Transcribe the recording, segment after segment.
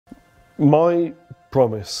My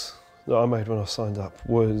promise that I made when I signed up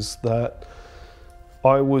was that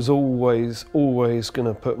I was always going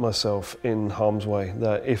to put myself in harm's way,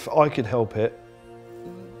 that if I could help it,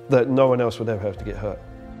 that no one else would ever have to get hurt.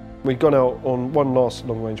 We'd gone out on one last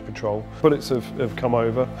long-range patrol. Bullets have come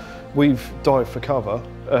over. We've dived for cover.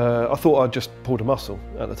 I thought I'd just pulled a muscle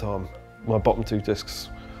at the time. My bottom two discs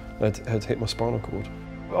had hit my spinal cord.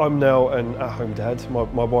 I'm now an at-home dad. My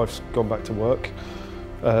wife's gone back to work.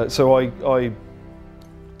 So I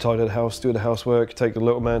tidy the house, do the housework, take the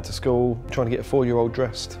little man to school, trying to get a 4-year-old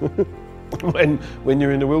dressed. when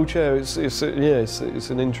you're in a wheelchair, it's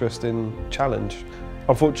an interesting challenge.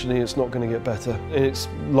 Unfortunately, it's not going to get better. It's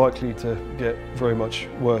likely to get very much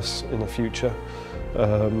worse in the future.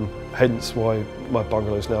 Hence why my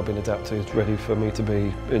bungalow's now been adapted, ready for me to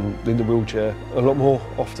be in the wheelchair a lot more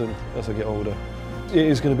often as I get older. It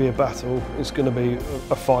is going to be a battle. It's going to be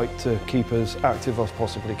a fight to keep as active as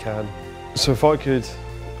possibly can. So if I could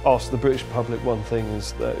ask the British public one thing,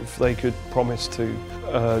 is that if they could promise to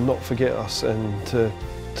not forget us and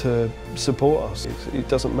to support us. It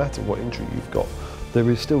doesn't matter what injury you've got. There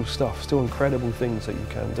is still incredible things that you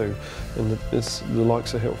can do, and the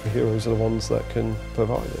likes of Help for Heroes are the ones that can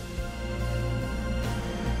provide it.